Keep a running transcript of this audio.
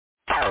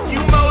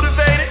You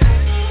motivated?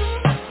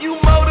 You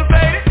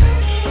motivated?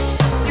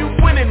 You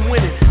winning.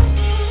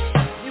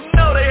 You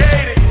know they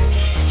hate it.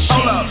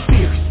 Hold up.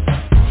 Fierce.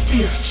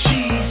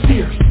 She's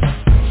fierce.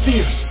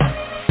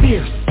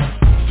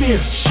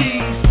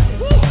 She's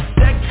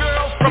that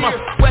girl from a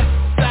west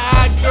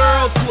side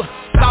girl to a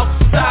south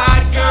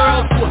side girl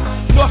to a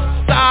north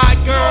side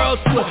girl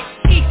to a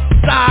east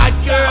side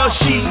girl.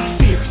 She's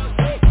fierce.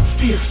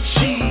 She's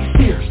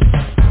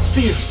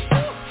fierce.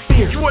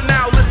 You are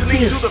now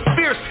listening to the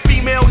Fierce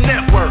Female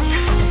Network.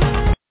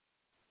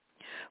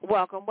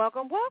 Welcome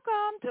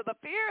to the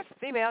Fierce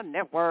Female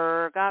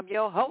Network. I'm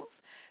your host,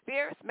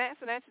 Fierce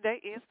Manson, and today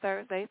is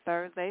Thursday,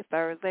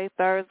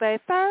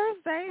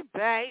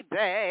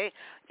 baby.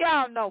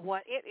 Y'all know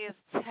what? It is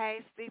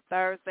Tasty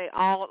Thursday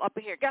all up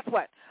in here. Guess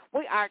what?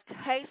 We are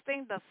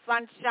tasting the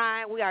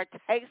sunshine. We are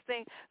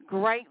tasting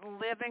great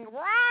living.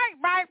 Right.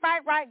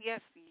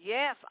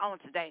 Yes, on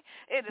today.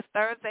 It is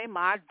Thursday,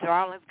 my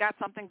darlings. Got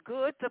something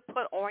good to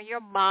put on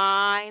your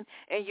mind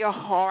and your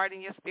heart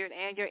and your spirit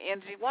and your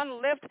energy. Want to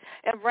lift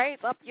and raise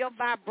up your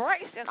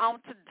vibration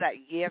on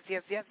today. Yes,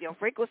 your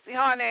frequency,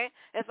 honey.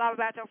 It's all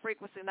about your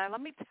frequency. Now,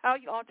 let me tell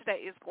you on today,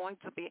 it's going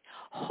to be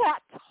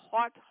hot.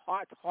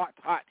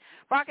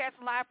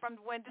 Broadcasting live from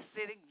the Windy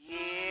City.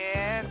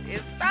 Yes,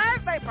 it's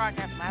Thursday.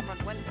 Broadcasting live from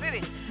the Windy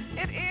City.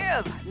 It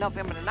is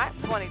November the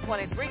 9th,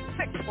 2023,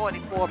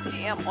 6:44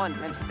 p.m. on the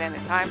Central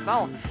Standard Time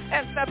Zone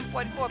and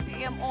 7:44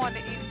 p.m. on the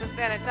Eastern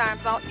Standard Time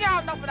Zone.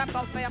 Y'all know what I'm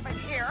going to say up in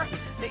here.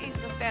 The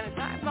Eastern Standard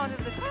Time Zone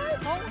is the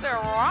time zone that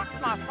rocks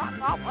my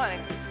front off,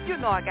 honey. You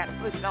know I got to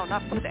push it on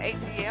up to the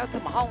ATL, to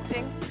my home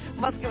team.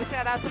 Must give a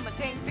shout out to my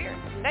team, Fierce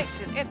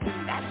Nation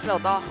International,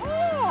 the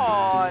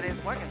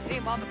hardest working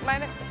team on the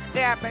planet.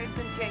 They are based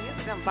in Kenya,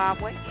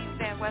 Zimbabwe,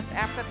 East and West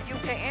Africa, the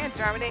UK, and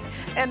Germany,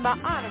 and my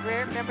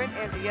honorary member in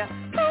India.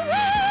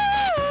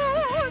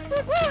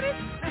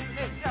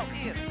 This show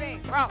is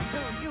being brought to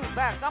you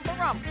by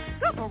Gumbarum,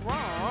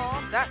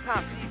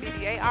 Gumbarum.com,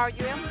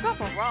 GBDARUM,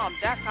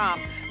 Gumbarum.com,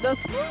 the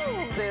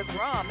smoothest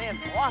rum in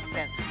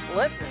Boston.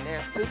 Listen,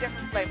 there's two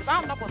different flavors. I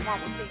don't know what's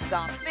wrong with Steve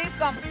Gum. Steve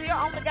Gum still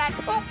only got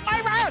two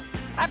flavors.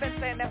 I've been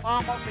saying that for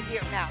almost a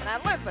year now. Now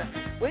listen,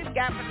 we've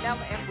got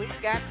vanilla and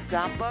we've got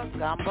gumba.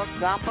 Y'all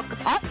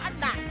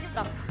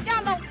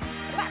know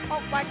black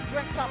folks like to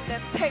drink something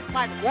that tastes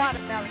like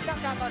watermelon. Y'all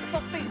know so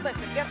please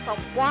listen, get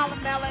some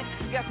watermelon,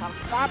 get some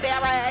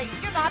strawberry.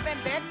 You know I've been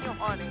begging you,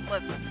 honey.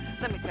 Listen,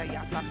 let me tell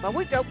y'all something. But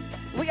we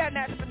got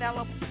natural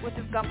vanilla, which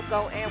is Gumba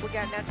Go, and we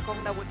got natural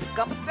coconut, which is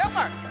Gumba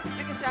Silver.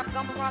 You can shop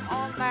Gumba Rum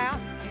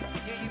online.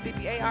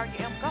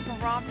 GUBBARUM,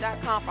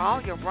 GumbaRum.com for all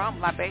your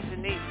rum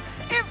libation needs.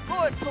 It's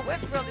good too.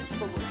 It's really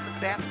smooth. It's the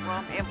best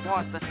rum in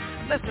Boston.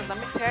 Listen, let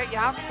me tell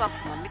y'all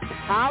something.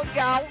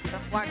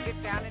 Before I get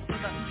down into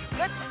the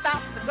good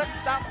stuff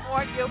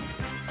for you.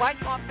 While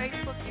you're on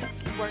Facebook, you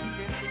work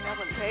this, when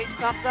the page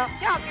comes up,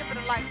 y'all give it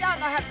a like. Y'all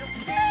know how to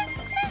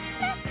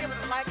give it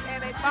a like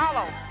and a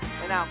follow.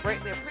 And I'll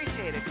greatly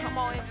appreciate it. Come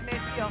on,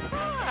 engineer,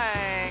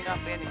 hang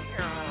up in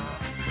here.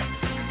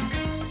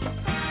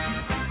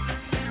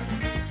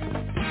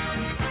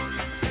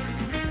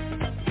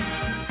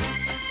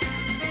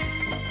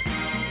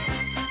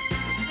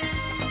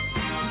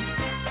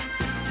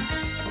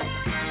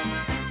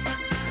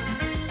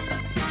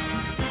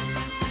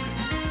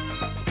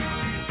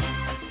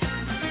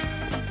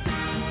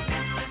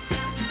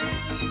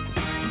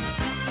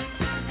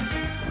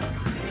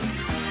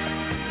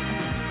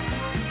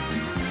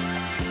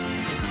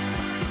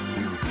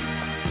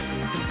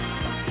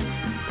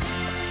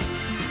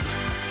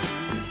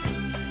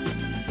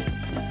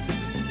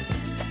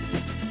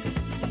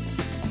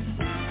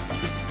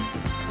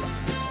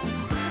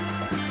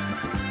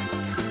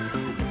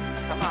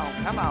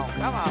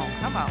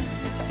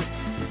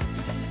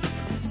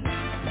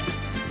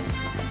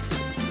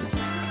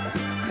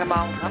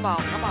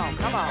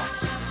 Come on.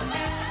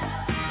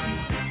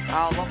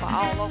 All over. Come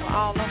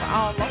on. Come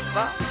on. Let's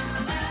go.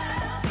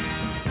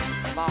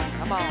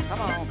 Come on. Let's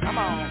go.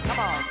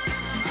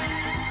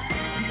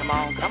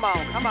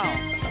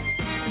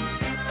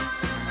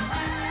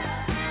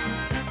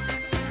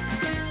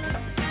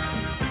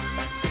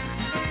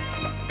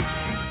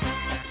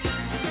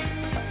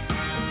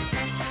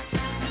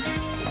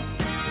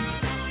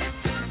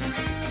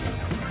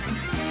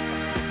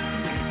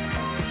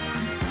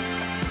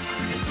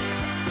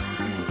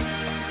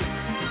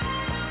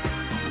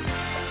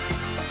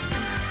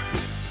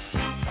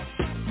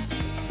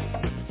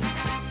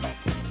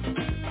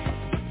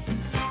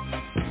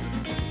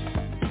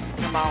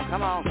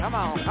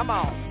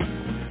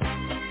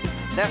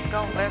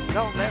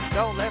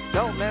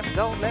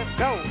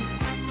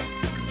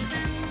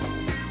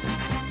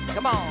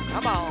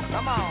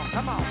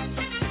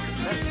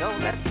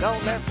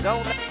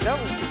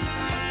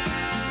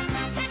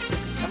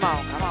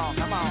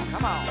 Come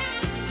on.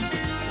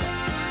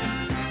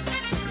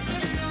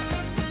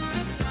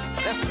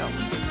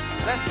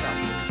 Let's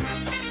go.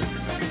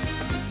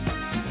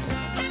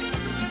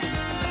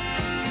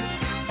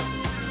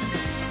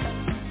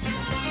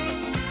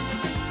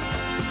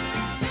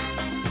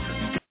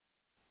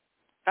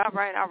 All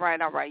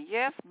right.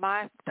 Yes,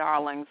 my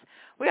darlings.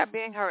 We are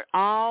being heard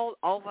all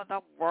over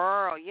the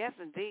world. Yes,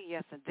 indeed.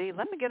 Yes, indeed.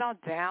 Let me get on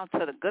down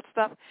to the good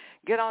stuff.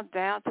 Get on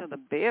down to the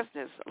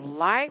business.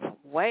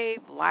 LifeWave,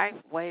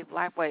 LifeWave,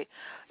 LifeWave.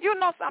 You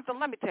know something?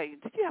 Let me tell you.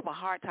 Did you have a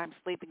hard time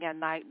sleeping at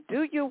night?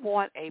 Do you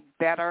want a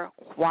better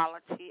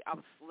quality of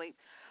sleep?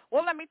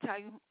 Well, let me tell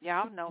you,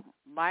 y'all know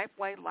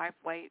LifeWave,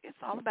 LifeWave, it's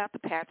all about the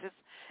patches.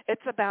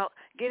 It's about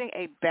getting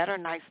a better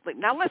night's sleep.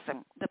 Now,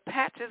 listen, the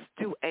patches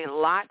do a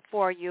lot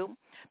for you.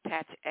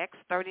 Patch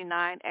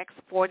X39,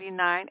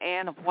 X49,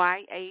 and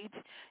YH,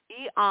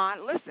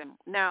 Eon. Listen,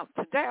 now,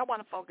 today I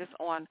want to focus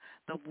on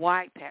the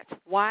Y patch,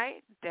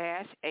 Y-A-G-E-Y-H,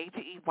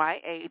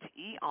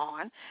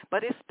 Eon,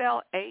 but it's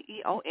spelled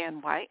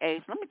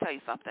A-E-O-N-Y-H. Let me tell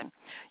you something.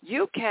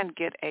 You can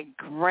get a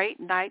great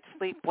night's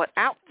sleep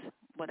without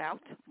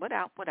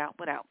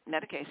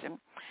medication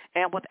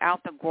and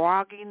without the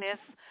grogginess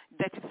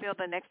that you feel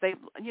the next day.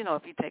 You know,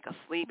 if you take a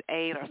sleep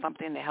aid or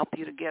something to help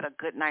you to get a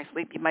good night's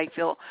sleep, you might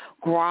feel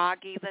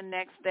groggy the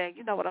next day.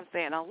 You know what I'm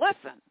saying? Now,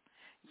 listen,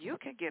 you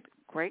can get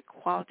great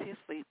quality of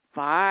sleep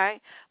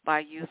by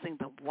using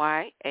the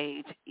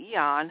YH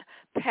Eon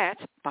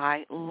patch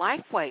by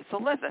LifeWave. So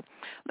listen,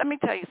 let me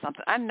tell you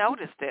something. I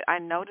noticed it. I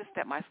noticed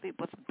that my sleep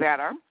was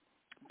better.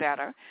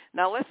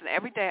 Now, listen,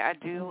 every day I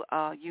do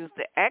use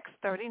the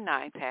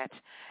X39 patch,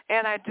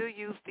 and I do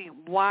use the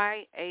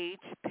YH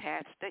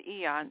patch, the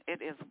Eon.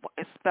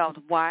 It's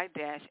spelled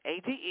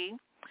Y-A-D-E.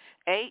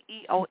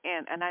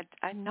 A-E-O-N, and I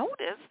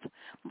noticed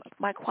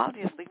my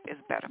quality of sleep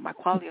is better.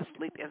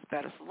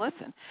 So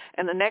listen,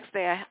 and the next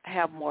day I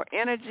have more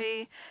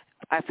energy.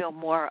 I feel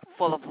more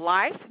full of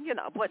life. You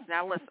know,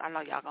 now listen, I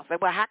know y'all going to say,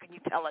 well, how can you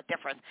tell a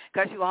difference?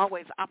 Because you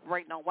always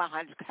operating on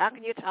 100. How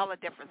can you tell a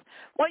difference?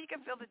 Well, you can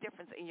feel the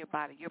difference in your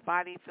body. Your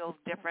body feels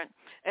different.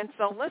 And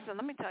so, listen,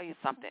 let me tell you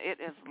something. It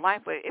is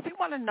LifeWave. If you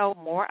want to know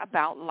more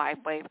about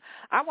LifeWave,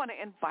 I want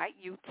to invite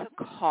you to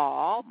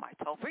call my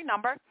toll-free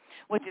number,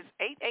 which is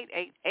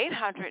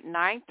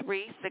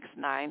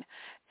 888-800-9369,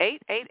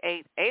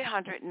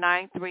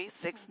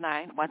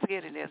 888-800-9369. Once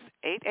again, it is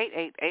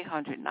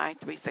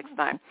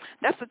 888-800-9369.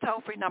 That's the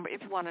toll-free number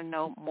if you want to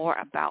know more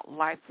about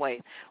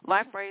LifeWave.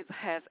 LifeWave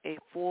has a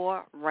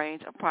full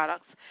range of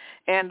products,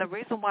 and the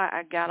reason why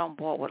I got on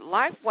board with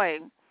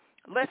LifeWave,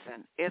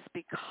 listen, it's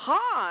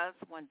because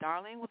when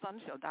Darlene was on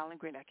the show, Darlene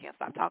Green, I can't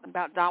stop talking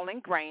about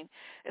Darlene Green,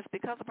 it's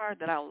because of her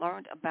that I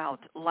learned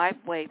about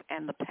LifeWave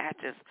and the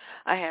patches.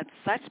 I had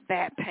such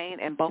bad pain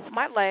in both of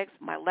my legs,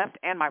 my left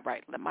and my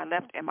right.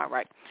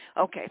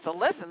 Okay, so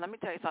listen, let me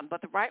tell you something,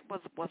 but the right was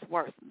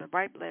worse. The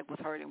right leg was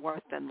hurting worse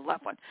than the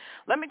left one.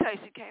 Let me tell you,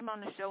 she came on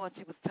the show and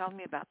she was telling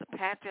me about the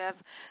patches,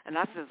 and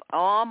I says,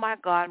 oh, my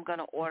God, I'm going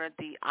to order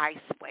the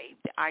IceWave.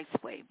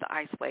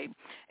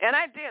 And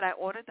I did. I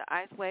ordered the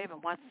IceWave,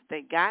 and once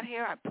they got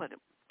here, I put, the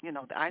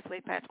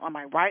IceWave patch on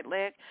my right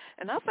leg,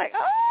 and I was like,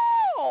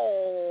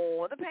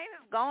 oh, the pain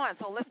is gone.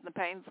 So listen, the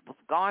pain was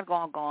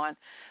gone.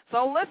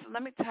 So listen,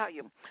 let me tell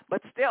you,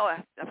 but still,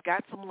 I've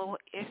got some little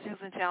issues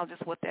and challenges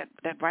with that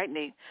right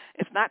knee.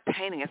 It's not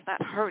paining, it's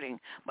not hurting,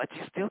 but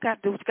you still got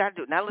to do what you got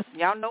to do. Now listen,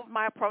 y'all know what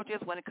my approach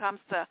is when it comes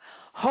to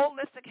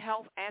holistic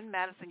health and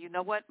medicine. You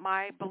know what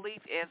my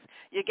belief is.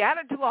 You got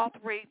to do all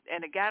three,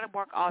 and it got to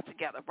work all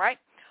together, right?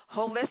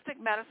 Holistic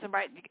medicine,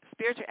 right,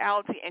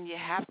 spirituality, and you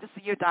have to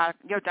see your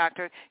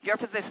doctor, your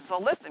physician. So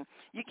listen,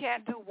 you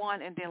can't do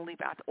one and then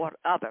leave out the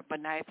other. But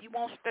now if you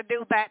want to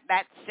do that,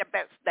 that's your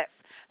best.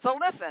 So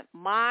listen,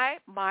 my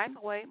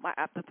way,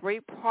 the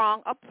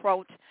three-prong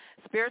approach,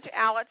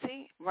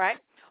 spirituality, right,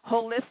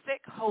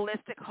 holistic,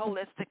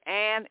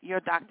 and your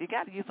doctor. You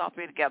got to use all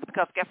three together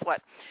because guess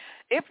what?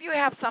 If you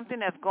have something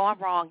that's gone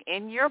wrong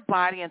in your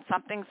body and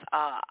something's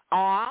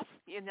off,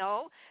 you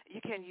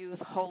can use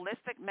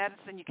holistic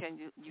medicine. You can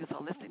use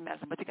holistic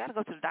medicine, but you got to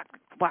go to the doctor.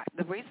 Why?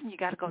 The reason you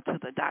got to go to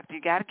the doctor,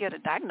 you got to get a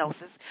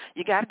diagnosis.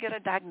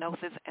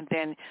 And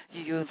then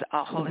you use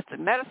holistic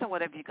medicine,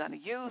 whatever you're going to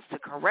use to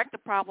correct the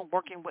problem,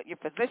 working with your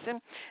physician.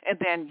 And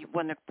then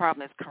when the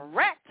problem is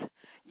correct,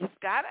 you've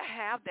got to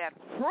have that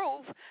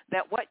proof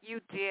that what you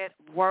did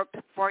worked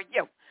for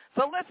you.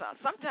 So listen,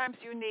 sometimes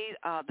you need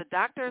the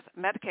doctor's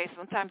medication.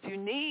 Sometimes you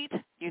need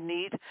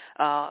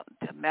the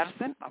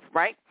medicine,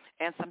 right?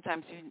 And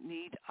sometimes you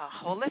need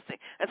holistic.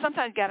 And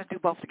sometimes you got to do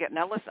both together.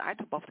 Now listen, I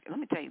do both together. Let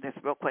me tell you this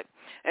real quick.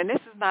 And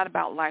this is not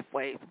about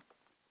LifeWave.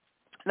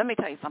 Let me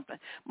tell you something.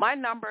 My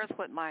numbers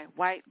with my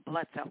white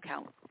blood cell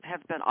count has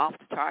been off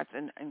the charts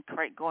and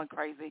going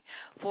crazy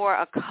for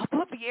a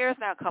couple of years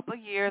now, a couple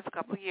of years.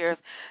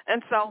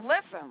 And so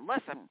listen,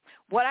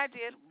 what I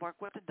did, work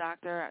with the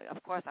doctor.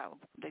 Of course,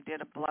 they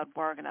did a blood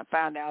work, and I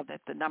found out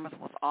that the numbers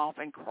was off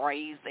and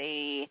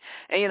crazy.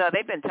 And,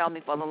 they've been telling me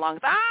for the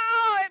longest,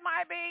 it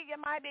might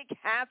be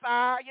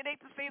cancer. You need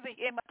to see the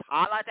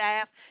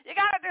hematologist. You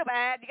got to do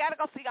that. You got to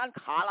go see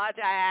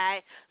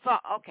oncology. So,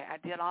 okay, I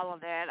did all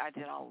of that,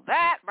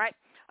 right?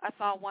 I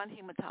saw one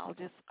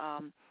hematologist,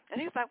 and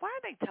he was like, why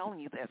are they telling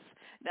you this?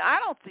 Now, I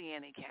don't see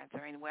any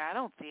cancer anywhere. I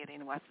don't see it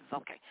anywhere. I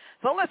says, okay.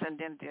 So listen,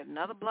 then did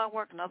another blood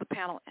work, another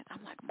panel, and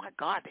I'm like, my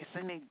God, they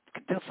send me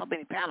do so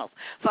many panels.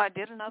 So I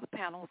did another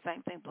panel,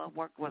 same thing, blood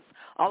work was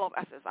all over.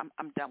 I says,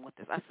 I'm done with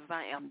this. I says,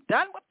 I am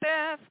done with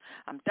this.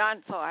 I'm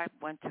done. So I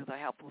went to the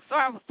health food store.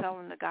 I was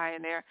telling the guy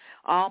in there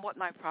what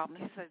my problem.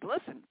 He said,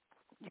 listen,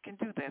 you can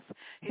do this.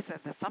 He says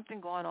there's something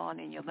going on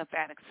in your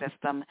lymphatic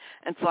system.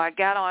 And so I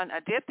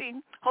did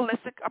the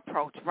holistic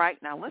approach,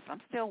 right? Now, listen,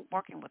 I'm still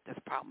working with this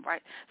problem,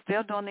 right?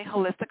 Still doing the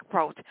holistic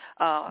approach,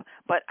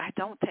 but I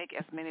don't take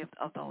as many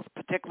of those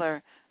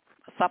particular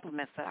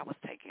supplements that I was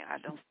taking. I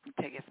don't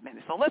take as many.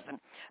 So listen,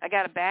 I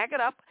got to bag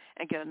it up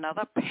and get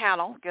another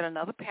panel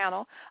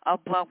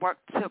of blood work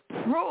to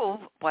prove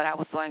what I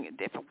was doing,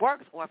 if it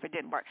works or if it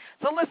didn't work.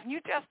 So listen, you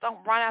just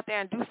don't run out there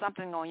and do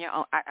something on your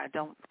own.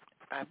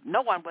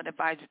 No one would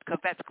advise you, because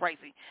that's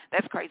crazy.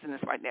 That's craziness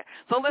right there.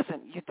 So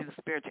listen, you do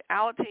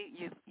spirituality,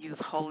 you use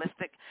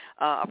holistic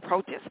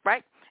approaches,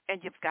 right?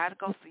 And you've got to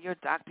go see your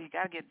doctor. You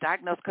got to get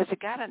diagnosed, because you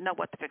got to know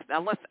what to fix.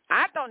 Now listen,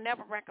 I don't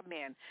never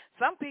recommend.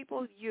 Some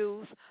people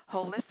use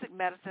holistic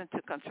medicine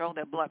to control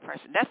their blood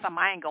pressure. That's something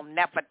I ain't gonna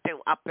never do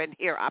up in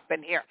here.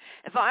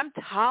 And so I'm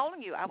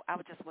telling you, I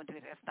would just want to do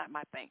that. That's not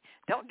my thing.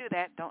 Don't do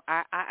that.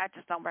 I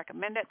just don't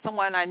recommend it.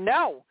 Someone I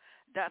know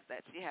does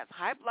that. She has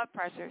high blood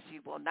pressure.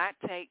 She will not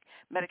take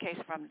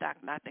medication from the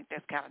doctor, and I think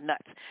that's kind of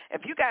nuts.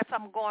 If you got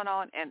something going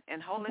on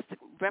and holistic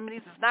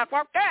remedies is not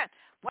working,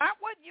 why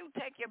would you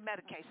take your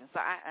medication? So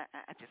I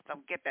just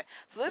don't get that.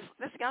 So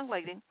this young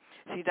lady,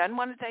 she doesn't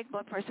want to take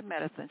blood pressure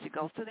medicine. She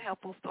goes to the health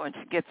food store and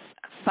she gets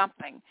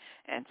something,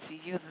 and she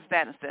uses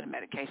that instead of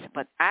medication.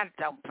 But I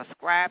don't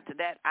prescribe to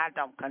that. I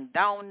don't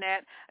condone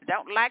that. I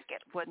don't like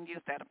it. Wouldn't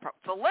use that approach.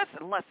 So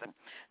listen.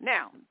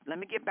 Now, let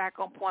me get back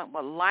on point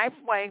with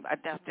LifeWave.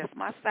 That's just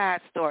my side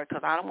story,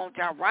 because I don't want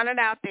y'all running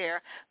out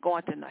there,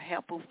 going to the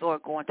health food store,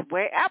 going to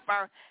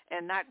wherever,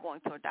 and not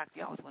going to a doctor.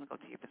 You always want to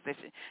go to your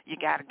physician. You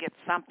got to get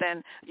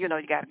something. You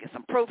got to get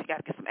some proof. You got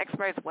to get some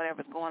x-rays,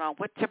 whatever's going on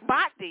with your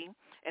body,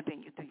 and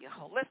then you do your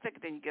holistic,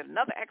 then you get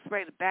another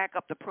x-ray to back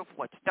up the proof of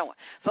what you're doing.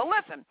 So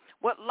listen,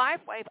 with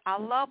LifeWave, I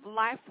love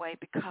LifeWave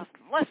because,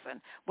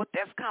 listen, with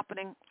this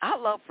company, I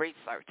love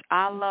research.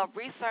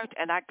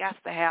 And I got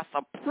to have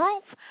some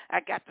proof. I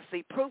got to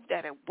see proof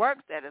that it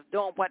works, that it's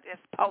doing what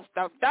it's supposed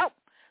to do.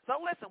 So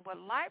listen, with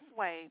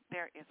LifeWave,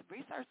 there is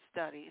research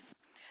studies,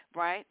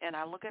 right? And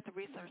I look at the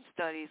research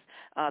studies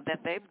that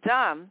they've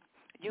done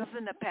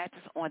using the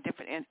patches on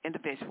different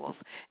individuals,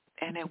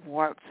 and it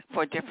works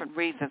for different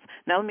reasons.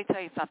 Now, let me tell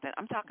you something.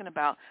 I'm talking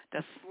about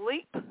the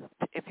sleep,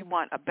 if you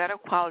want a better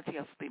quality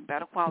of sleep,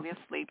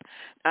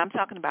 I'm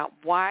talking about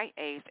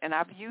YAs, and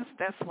I've used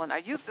this one. I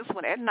use this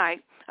one at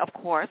night, of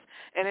course,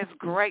 and it's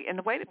great. And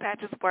the way the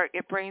patches work,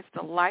 it brings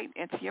the light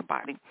into your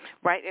body,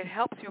 right? It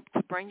helps you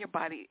to bring your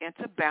body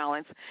into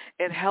balance.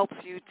 It helps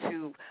you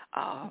to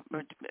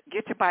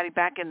get your body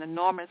back in the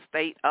normal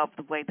state of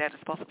the way that it's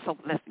supposed to. So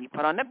listen, you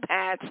put on the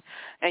patch,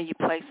 and you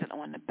place it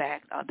on the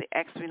back of the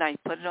X-ray. Now you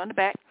put it on the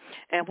back,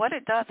 and what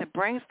it does, it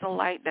brings the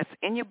light that's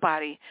in your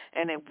body,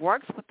 and it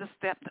works with the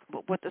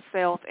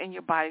cells in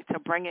your body to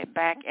bring it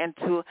back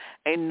into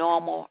a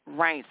normal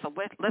range. So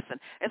listen,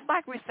 it's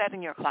like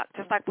resetting your clock.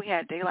 Just like we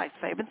had daylight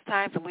savings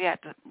times and we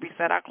had to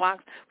reset our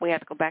clocks, we had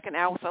to go back an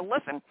hour. So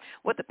listen,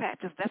 with the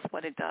patches, that's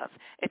what it does.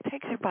 It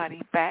takes your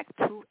body back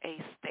to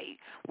a state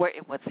where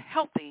it was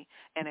healthy,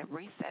 and it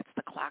resets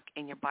the clock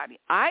in your body.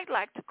 I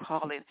like to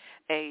call it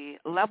a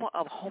level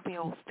of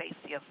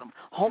homeostasis,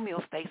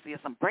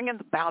 bringing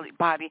the body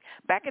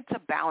back into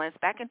balance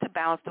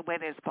the way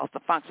that it's supposed to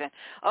function.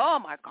 Oh,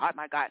 my God.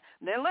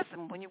 Now,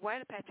 listen, when you wear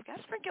the patch, you got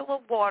to drink your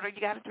little water. You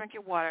got to drink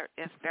your water.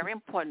 It's very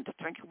important to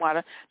drink your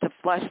water to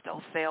flush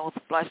those cells,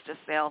 flush the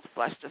cells.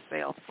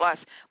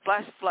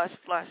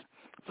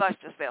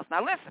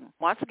 Now, listen,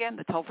 once again,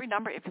 the toll-free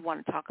number, if you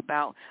want to talk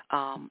about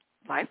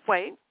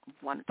LifeWave, if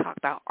you want to talk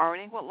about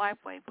earning with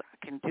LifeWave,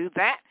 I can do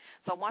that.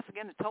 So once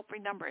again, the toll-free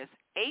number is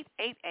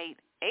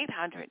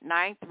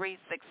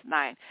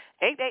 888-800-9369.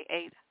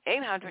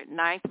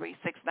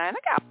 888-800-9369.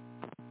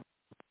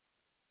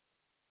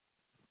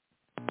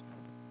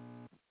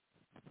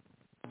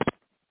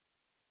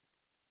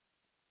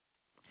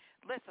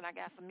 Listen, I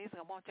got some music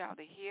I want y'all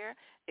to hear.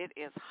 It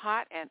is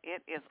hot, and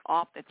it is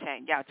off the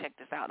chain. Y'all check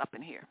this out up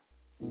in here.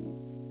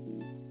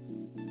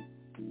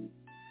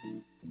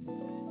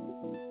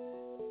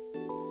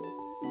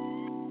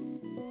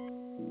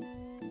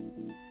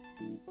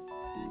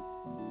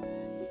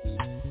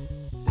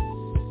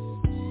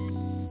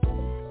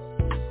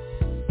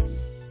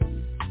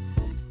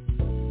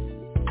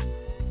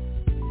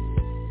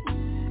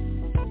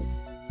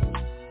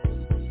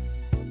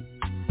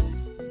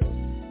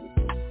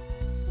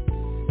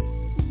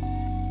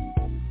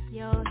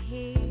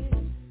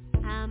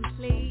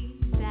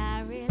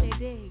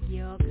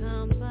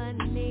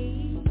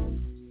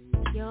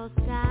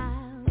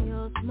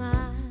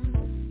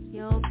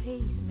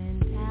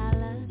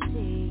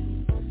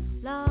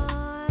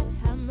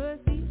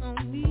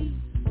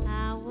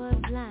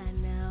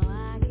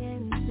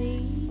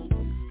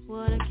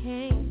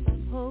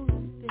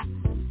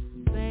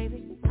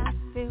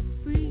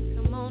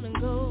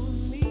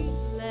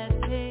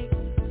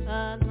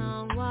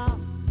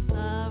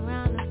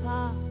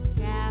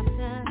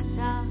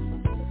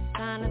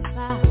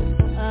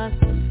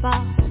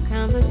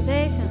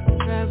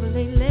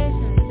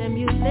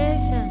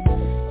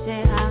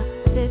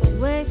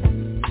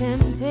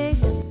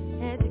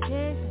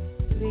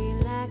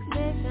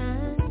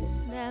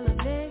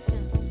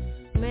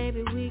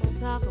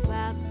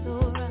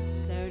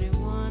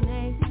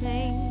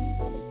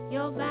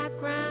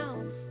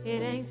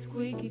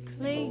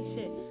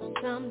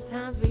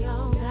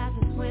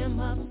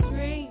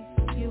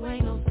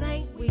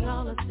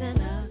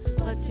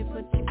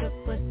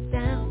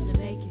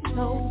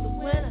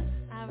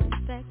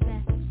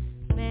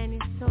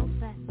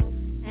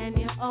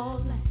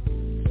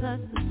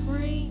 the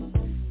supreme.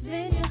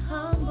 Then you're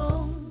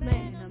humble,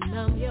 man, I'm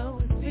numb,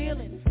 yo, it's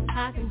feeling.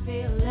 I can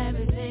feel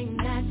everything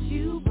that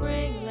you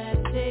bring.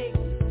 Let's take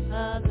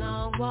a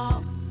long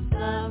walk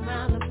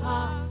around the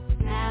park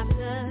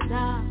after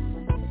dark.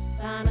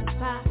 Find a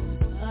spot,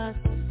 us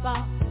to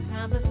spark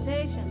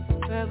conversation,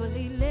 verbal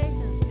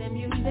elation,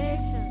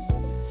 stimulation.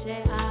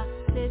 Share our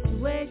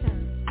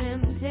situation,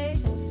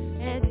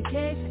 temptation,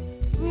 education,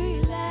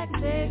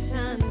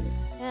 relaxation,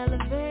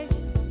 elevation.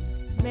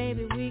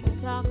 Maybe we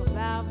could talk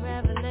about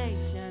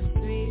Revelation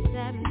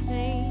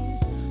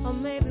 3:17. Or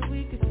maybe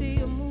we could see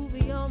a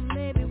movie, or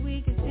maybe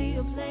we could see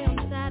a play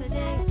on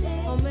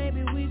Saturday. Or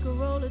maybe we could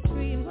roll a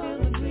tree and feel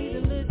the breeze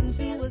and listen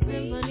to a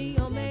symphony.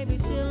 Or maybe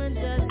chill and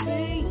just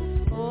be.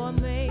 Or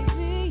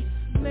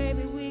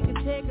maybe we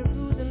could take a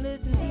cruise and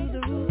listen to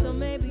the roots. Or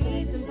maybe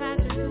eat some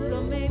passion fruit.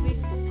 Or maybe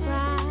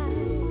cry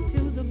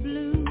to the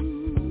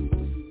blues.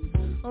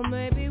 Or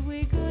maybe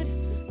we could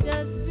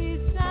just be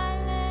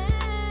silent.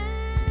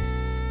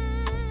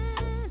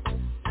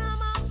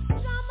 Come on,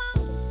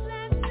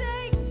 let's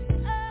take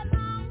a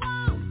long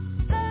walk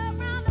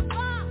around the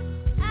park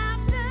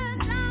after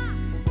dark.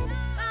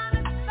 Find a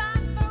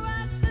spot for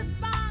us to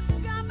spark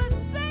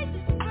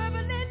conversation,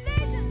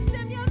 verbalization,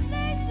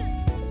 stimulation.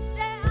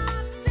 Share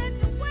our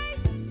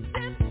situation,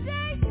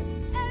 temptation,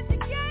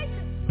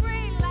 education,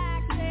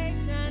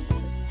 relaxation,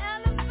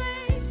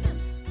 elevation.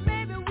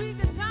 Maybe we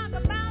could talk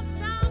about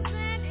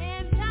something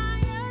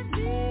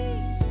entirely.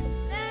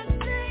 Let's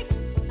take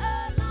a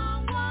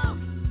long walk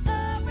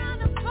around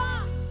the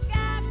park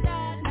after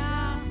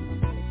dark.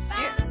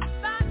 Find a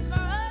spot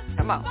for us to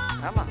Come on,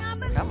 spark come on,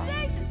 come on.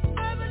 conversation,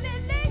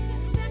 verbalization,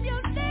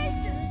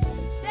 stimulation.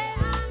 Share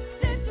our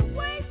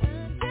situation,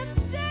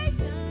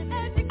 temptation,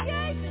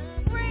 education,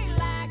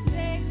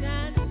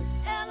 relaxation,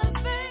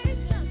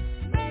 elevation.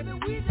 Maybe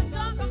we should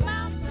talk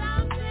about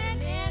something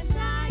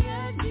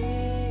entirely.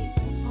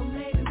 Or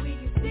maybe we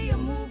could see a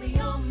movie,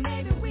 or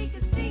maybe we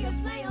could see a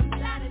play on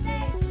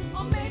Saturday.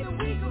 Or maybe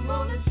we could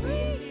roll a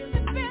tree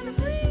and feel the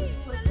breeze.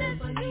 But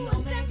listen to a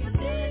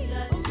symphony.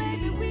 Or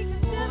maybe we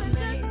could chill and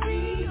just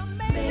breathe. Or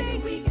maybe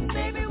we can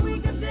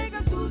take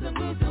a cruise and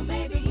cruise. Or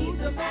maybe eat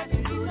some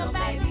passion fruit. Or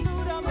maybe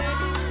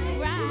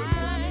ride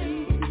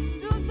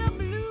to the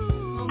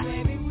blues. Or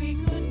maybe we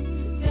could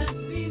just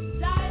be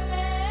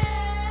silent.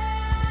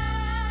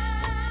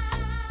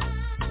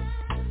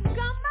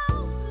 Come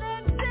on,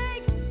 let's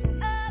take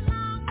a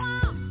long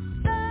walk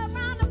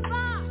around the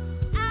park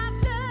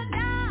after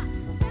dark.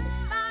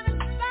 Find a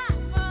spot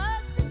for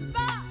us to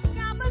spark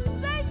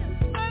conversation,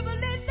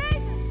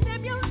 verbalization,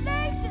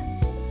 stimulation.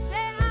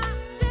 Share our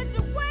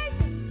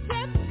situation,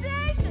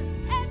 temptation,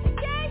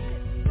 education,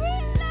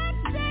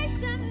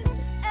 relaxation,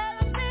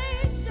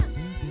 elevation.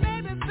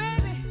 Maybe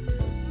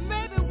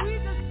we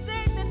just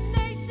save the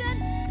nation.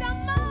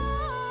 Come on.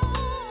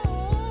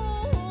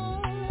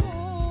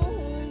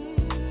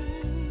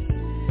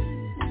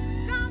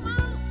 Come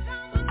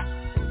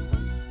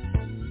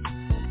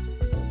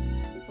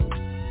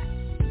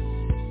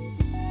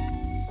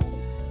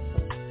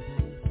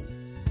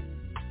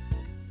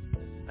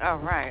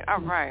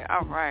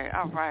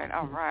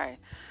All right.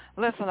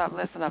 Listen up.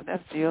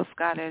 That's Jill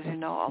Scott, as you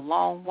know, a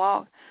long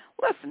walk.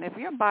 Listen, if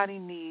you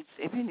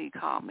need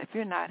calm, if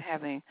you're not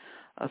having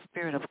a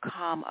spirit of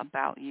calm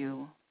about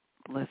you,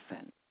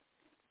 listen.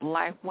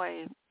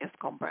 LifeWave is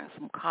going to bring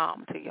some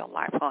calm to your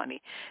life,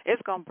 honey.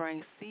 It's going to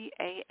bring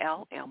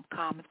CALM,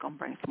 calm. It's going to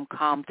bring some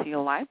calm to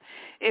your life.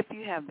 If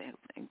you have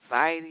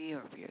anxiety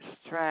or if you're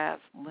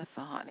stressed, listen,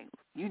 honey,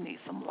 you need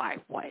some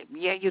LifeWave.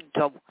 Yeah, you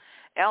do.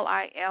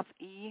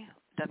 LifeWave.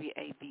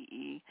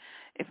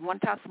 If you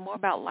want to talk some more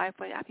about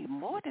LifeWave, I'd be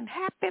more than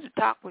happy to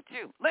talk with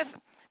you.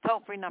 Listen,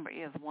 toll-free number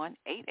is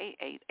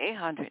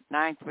 1-888-800-9369.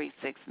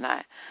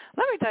 Let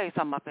me tell you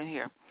something up in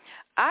here.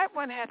 I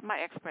went and had my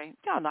x-ray.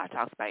 Y'all know I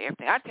talk about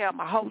everything. I tell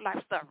my whole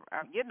life stuff.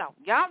 Y'all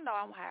know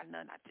I don't have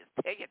nothing. I just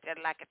tell you that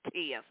like it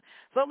is.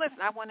 So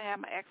listen, I went and had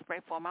my x-ray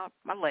for my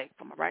leg,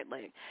 for my right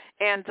leg.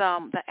 And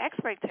the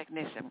x-ray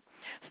technician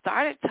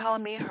started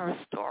telling me her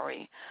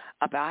story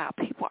about how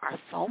people are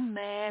so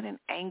mad and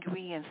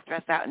angry and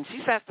stressed out. And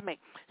she says to me,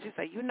 she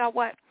said, you know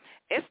what?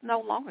 It's no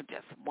longer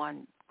just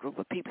one group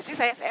of people. She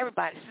said, it's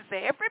everybody. She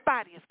said,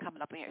 everybody is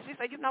coming up in here. She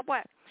said, you know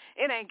what?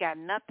 It ain't got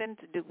nothing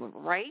to do with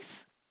race.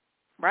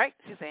 Right?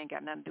 She said, ain't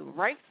got nothing to do with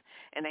race,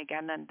 and ain't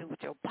got nothing to do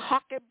with your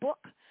pocketbook.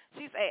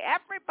 She said,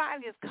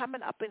 everybody is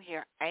coming up in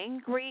here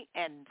angry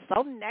and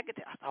so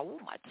negative. I thought, oh,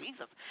 my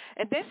Jesus.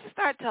 And then she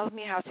started telling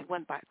me how she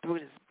went through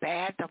this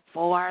bad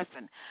divorce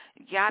and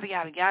yada,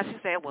 yada, yada. She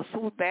said it was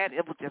so bad,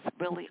 it was just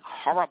really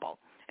horrible.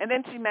 And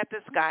then she met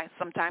this guy.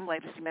 Sometime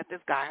later, she met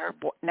this guy, her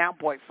now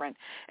boyfriend.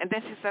 And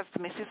then she says to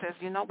me, she says,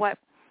 you know what?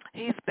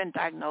 He's been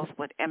diagnosed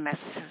with MS.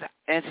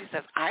 And she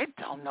says, I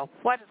don't know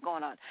what is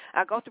going on.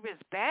 I go through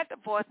this bad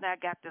divorce, and I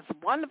got this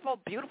wonderful,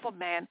 beautiful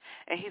man,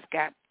 and he's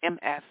got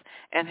MS,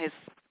 and his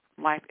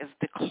life is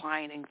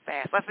declining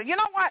fast. I said, you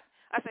know what?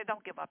 I said,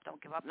 don't give up.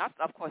 And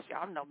of course,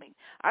 y'all know me.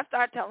 I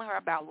started telling her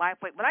about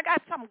LifeWave. When I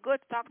got something good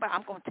to talk about,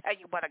 I'm going to tell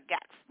you what I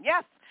got.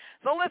 Yes.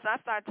 So listen, I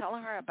started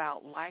telling her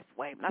about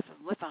LifeWave. And I said,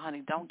 listen,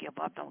 honey, don't give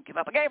up, don't give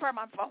up. I gave her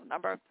my phone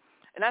number.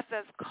 And I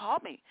says, call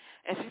me.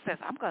 And she says,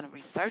 I'm going to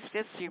research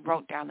this. She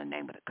wrote down the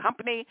name of the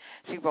company.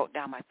 She wrote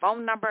down my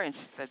phone number, and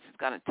she said she's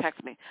going to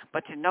text me.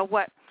 But you know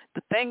what?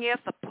 The thing is,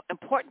 the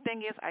important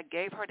thing is I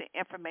gave her the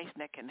information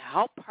that can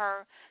help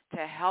her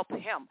to help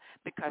him,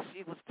 because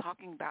she was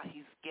talking about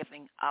he's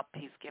giving up.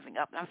 He's giving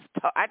up. And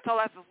I told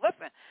her, I said,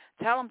 listen,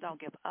 tell him don't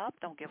give up,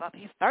 don't give up.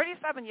 He's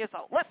 37 years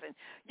old. Listen,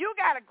 you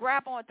got to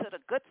grab on to the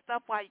good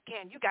stuff while you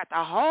can. You got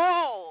to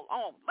hold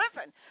on.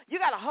 Listen, you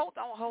got to hold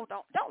on, hold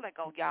on. Don't let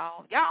go,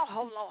 y'all. Y'all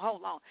hold on,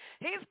 hold on.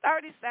 He's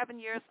 37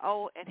 years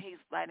old, and he's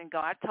letting go.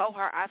 I told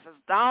her, I said,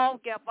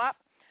 don't give up.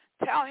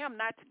 Tell him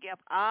not to give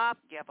up,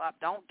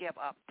 don't give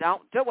up,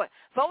 don't do it.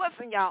 So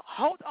listen, y'all,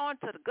 hold on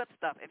to the good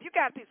stuff. If you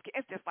got a piece of,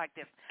 it's just like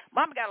this.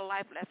 Mama got a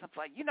life lesson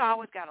for you. You know, I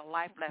always got a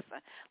life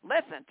lesson.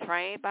 Listen,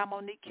 trained by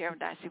Monique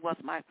Carradine. She was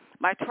my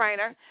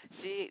trainer.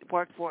 She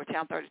worked for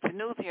Channel 32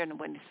 News here in the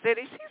Windy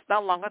City. She's no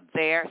longer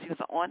there. She was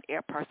an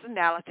on-air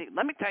personality.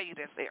 Let me tell you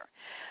this here.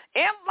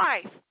 In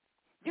life,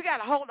 you got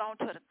to hold on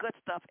to the good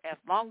stuff as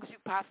long as you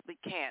possibly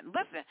can.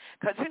 Listen,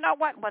 because you know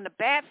what? When the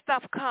bad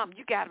stuff comes,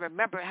 you got to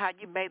remember how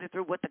you made it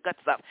through with the good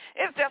stuff.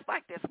 It's just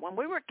like this. When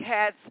we were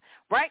kids,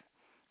 right,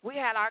 we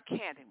had our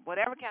candy,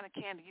 whatever kind of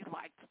candy you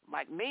liked.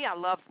 Like me, I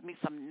loved me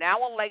some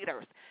Now and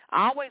Laters.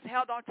 I always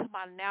held on to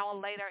my Now and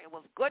Later. It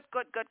was good.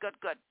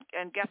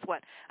 And guess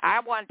what? I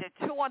wanted to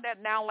chew on that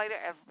Now and Later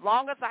as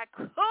long as I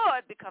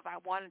could, because I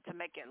wanted to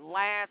make it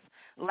last.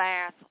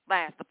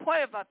 The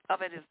point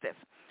of it is this.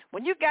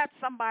 When you got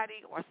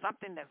somebody or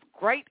something that's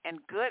great and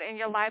good in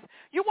your life,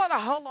 you want to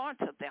hold on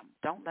to them.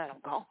 Don't let them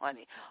go,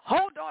 honey.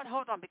 Hold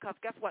on, because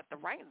guess what? The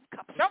rain is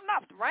coming. Sure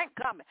enough, the rain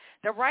coming.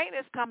 The rain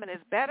is coming.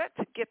 It's better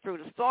to get through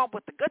the storm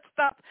with the good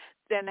stuff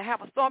than to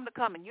have a storm to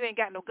come and you ain't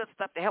got no good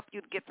stuff to help you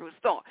to get through the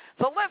storm.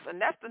 So listen,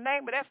 that's the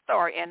name of that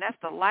story, and that's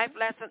the life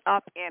lesson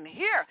up in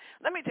here.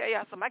 Let me tell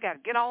y'all something. I got to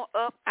get on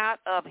up out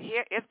of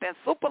here. It's been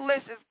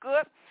superlicious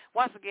good.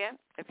 Once again,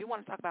 if you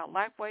want to talk about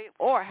LifeWave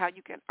or how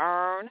you can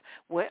earn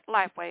with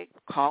LifeWave,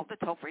 call the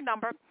toll-free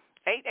number,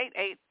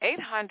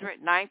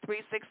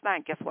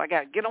 888-800-9369. Guess what? I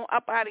got to get on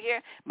up out of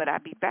here, but I'll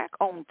be back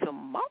on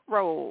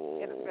tomorrow.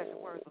 In the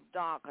special words of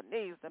Don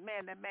Cornelius, the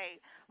man that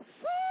made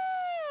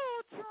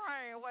Soul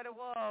Train what it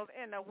was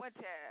in the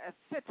Winter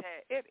City.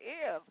 It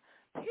is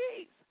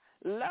peace,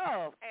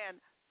 love, and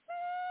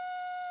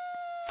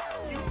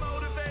you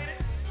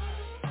motivated,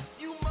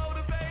 you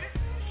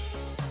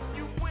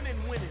winning.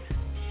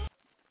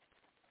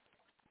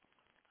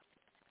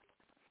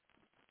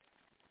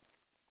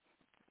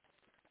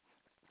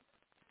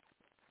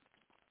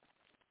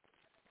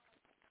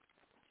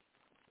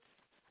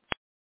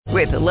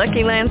 With the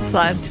Lucky Land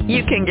Slots,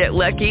 you can get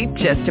lucky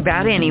just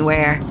about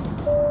anywhere.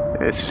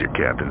 This is your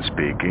captain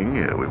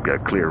speaking. We've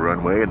got clear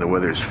runway and the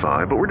weather's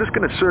fine, but we're just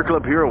going to circle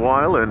up here a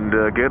while and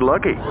get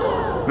lucky.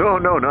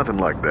 No, nothing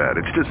like that.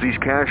 It's just these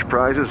cash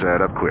prizes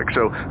add up quick.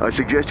 So I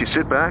suggest you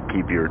sit back,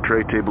 keep your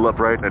tray table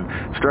upright, and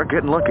start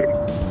getting lucky.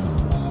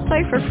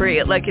 Play for free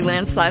at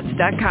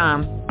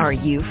LuckyLandSlots.com. Are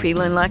you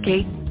feeling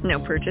lucky? No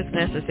purchase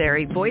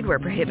necessary. Void where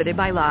prohibited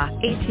by law.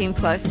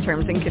 18+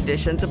 terms and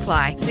conditions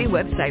apply. See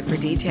website for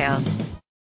details.